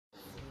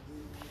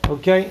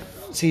Okay,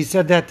 so he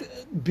said that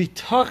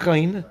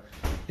bitachon,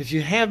 if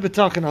you have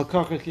bitachon al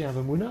karchach, you have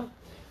emunah,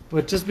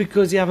 but just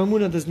because you have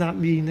emunah does not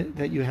mean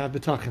that you have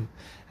bitachon.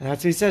 And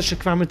that's what he says,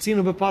 shekvar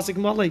metzinu b'pasik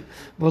malei,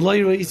 v'lo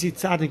yiro isi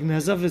tzaddik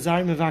nezav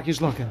v'zayim mevakish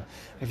lochen.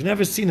 I've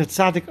never seen a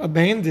tzaddik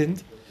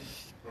abandoned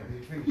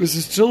with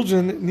his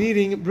children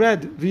needing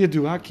bread.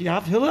 V'yadua ki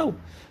av hillel.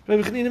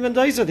 Rabbi Chanina ben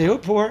Doisa, they were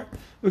poor.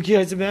 Uki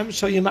yizabem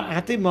shoyim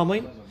ma'ate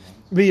mamoin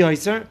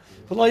v'yoyser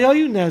v'lo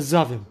yoyu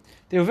nezavim.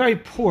 They were very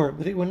poor,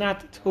 but they were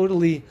not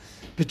totally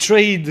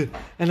betrayed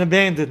and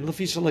abandoned.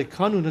 It's an interesting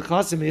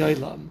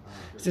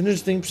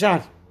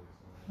pshat.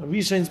 A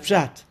Rishain's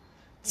pshat.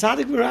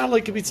 Tzaddik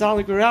v'raloi can be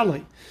tzaddik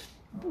v'raloi.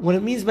 What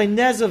it means by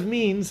nezav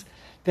means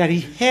that he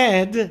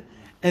had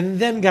and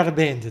then got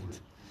abandoned.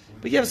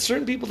 But you have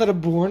certain people that are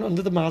born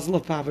under the mazel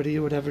of poverty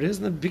or whatever it is,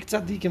 and the big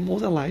tzaddikim all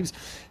their lives,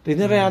 they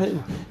never had it.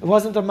 It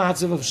wasn't a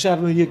matzav of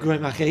Sheva Yigrei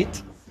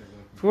Machet.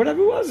 For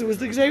whatever it was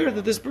the gzeira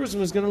that this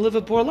person was going to live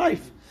a poor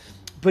life.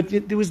 But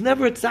there was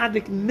never a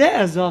tzaddik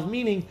ne'ezav,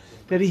 meaning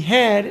that he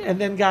had and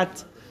then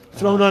got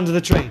thrown under the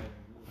train.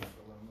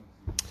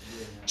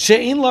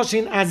 She'in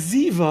lashin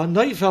aziva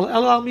noifel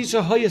el al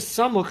misha hoya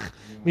samuch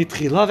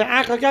mitchila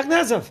ve'achar kach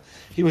nezav.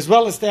 He was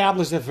well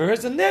established at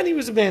first, and then he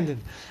was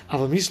abandoned.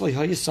 Somebody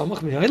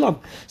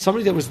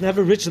that was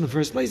never rich in the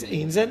first place,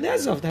 ein zeh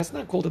nezav. That's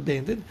not called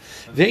abandoned.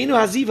 Ve'inu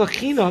aziva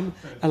chinam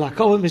el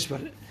hakohen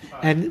mishpat.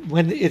 And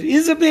when it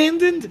is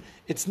abandoned,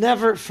 it's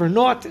never for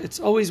naught.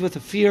 It's always with a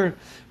fear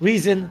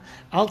reason.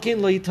 So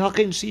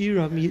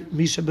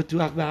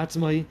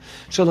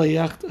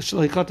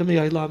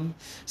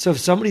if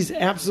somebody's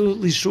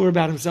absolutely sure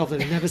about himself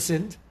that he never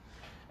sinned,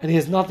 and he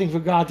has nothing for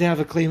God to have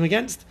a claim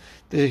against,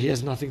 he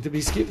has nothing to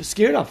be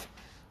scared of.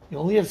 You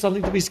only have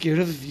something to be scared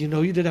of if you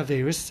know you did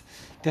Averis,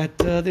 that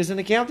there's an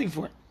accounting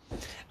for it.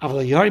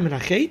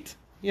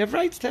 You have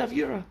rights to have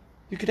Yira.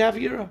 You could have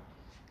Yira.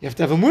 You have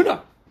to have a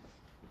Munah.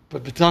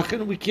 But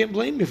betachon, we can't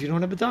blame you if you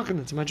don't have betachon.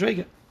 It's a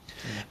madrega.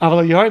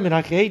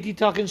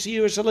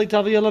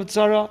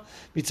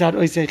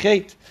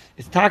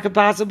 It's taka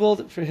possible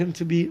for him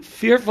to be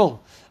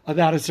fearful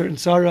about a certain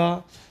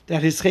tzara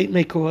that his chait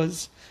may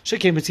cause. Well,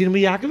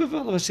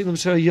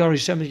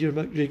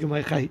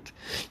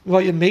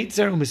 your mates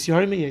are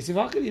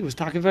he was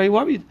talking very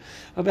worried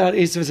about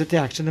Esav's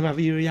attack.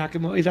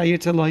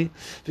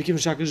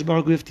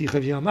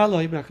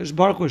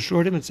 Baruch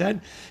assured him and said,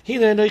 I'm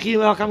going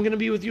to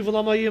be with you.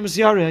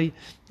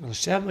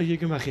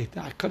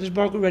 Kadosh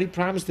Baruch already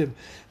promised him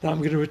that I'm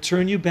going to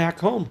return you back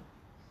home.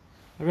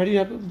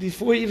 Already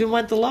before he even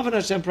went to Lavan,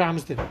 Hashem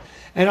promised him.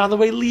 And on the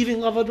way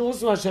leaving Lavan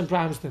also Hashem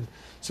promised him.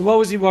 So what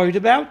was he worried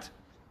about?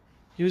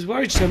 He was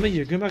worried, Shema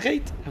Yirgim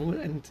Achet,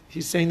 and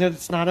he's saying that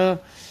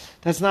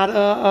that's not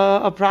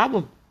a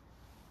problem.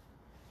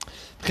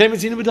 He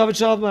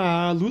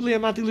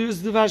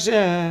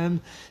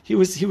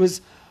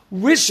was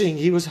wishing,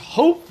 he was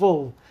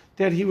hopeful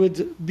that he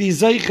would be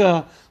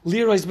Zeicha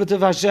Lirois B'Tav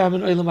Hashem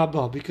in Olam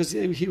Haba, because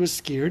he was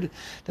scared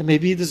that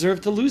maybe he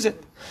deserved to lose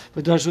it.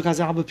 But why is the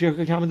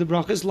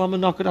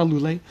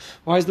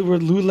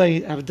word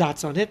lule have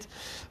dots on it?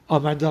 I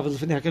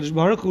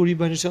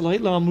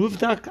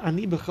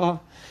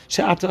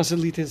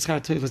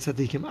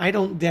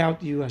don't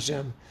doubt you,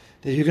 Hashem,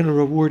 that you're going to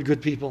reward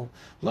good people.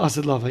 I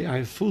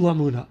have full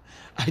amuna.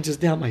 I just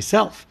doubt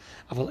myself.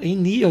 I don't know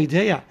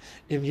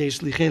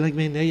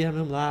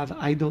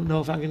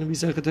if I'm going to be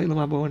Zerka to Olam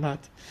Haba or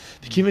not.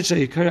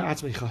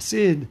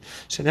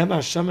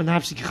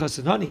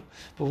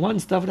 But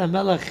once David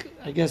HaMelech,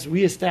 I guess,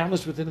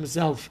 reestablished within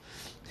himself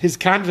his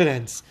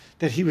confidence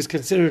that he was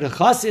considered a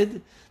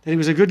chassid, that he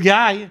was a good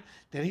guy,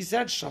 then he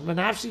said, Shama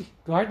Nafshi,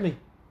 guard me.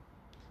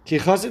 Ki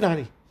chassid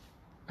ani.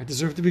 I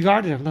deserve to be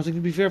guarded. I have nothing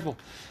to be fearful.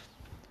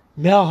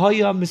 He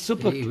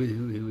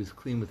was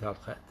clean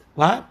without chet.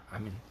 What? I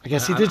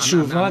guess he did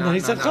shuvah, and then he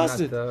said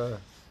chassid.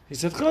 He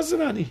said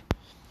chassid ani.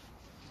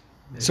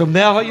 So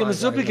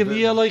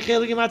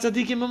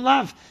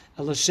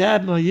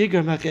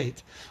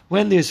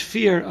when there's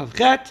fear of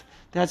chet,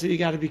 that's what you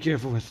got to be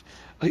careful with.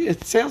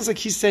 It sounds like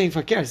he's saying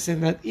fakir,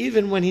 saying that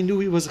even when he knew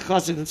he was a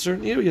chassid in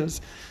certain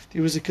areas,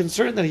 there was a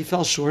concern that he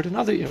fell short in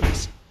other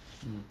areas.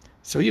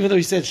 So even though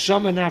he said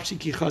Shama nafshi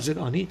ki chassid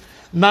ani,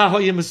 ma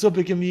hoya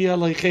mesupik im yeh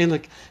loy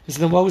chelik. So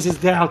then what was his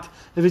doubt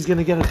if he's going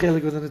to get a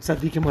chelik within a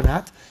tzaddikim or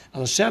not?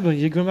 Al sheba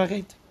yigram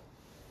achet.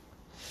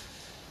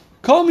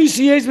 However,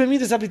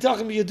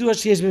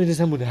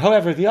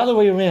 the other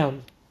way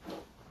around,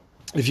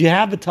 if you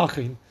have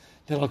betachin,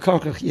 then al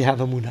karkach you have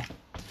amunah.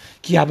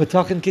 Ki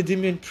betachin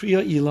kedimyan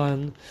priya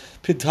ilan.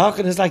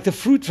 Betachin is like the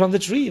fruit from the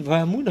tree.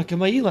 V'amunah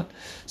kema ilan.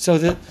 So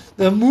the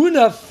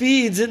amunah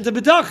feeds into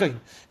betachin.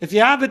 If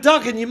you have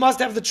betachin, you must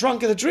have the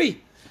trunk of the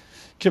tree.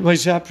 Kema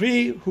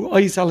shapri hu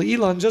ois al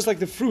ilan. Just like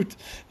the fruit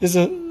is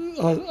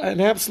an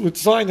absolute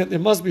sign that there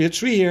must be a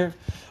tree here.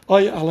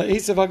 Oy ala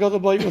esav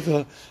agadabay with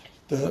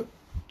the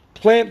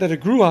plant that it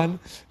grew on,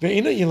 but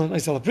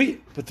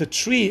the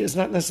tree is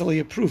not necessarily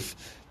a proof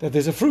that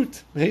there's a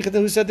fruit.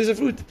 Who said there's a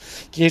fruit?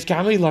 There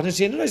are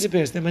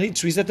many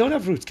trees that don't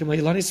have fruits. Be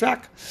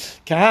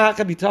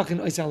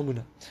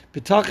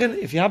talking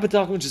if you have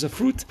betachon, which is a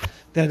fruit,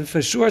 then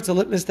for sure it's a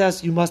litmus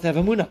test. You must have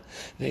emunah.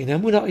 If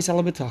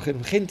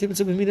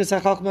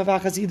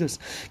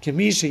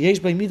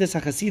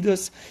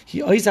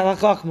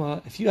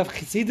you have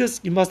chassidus,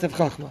 you must have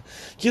chachma.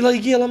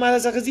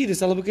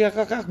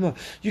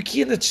 You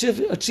can't achieve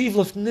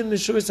lefnim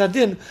mishur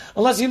sadin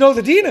unless you know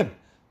the dinim.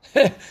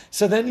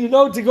 So then you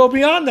know to go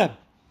beyond them.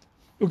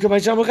 It's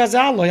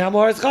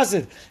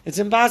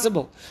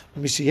impossible.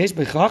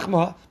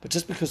 But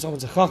just because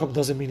someone's a chacham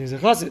doesn't mean he's a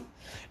chassid.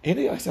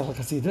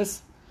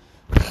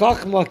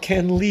 Chachma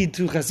can lead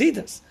to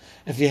chassidus.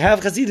 If you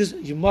have chassidus,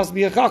 you must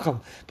be a chacham.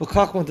 But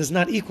chachma does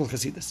not equal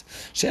chassidus.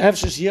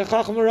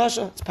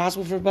 It's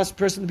possible for a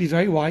person to be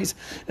very wise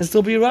and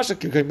still be a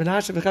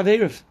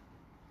rasha.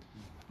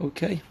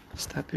 Okay, stop here.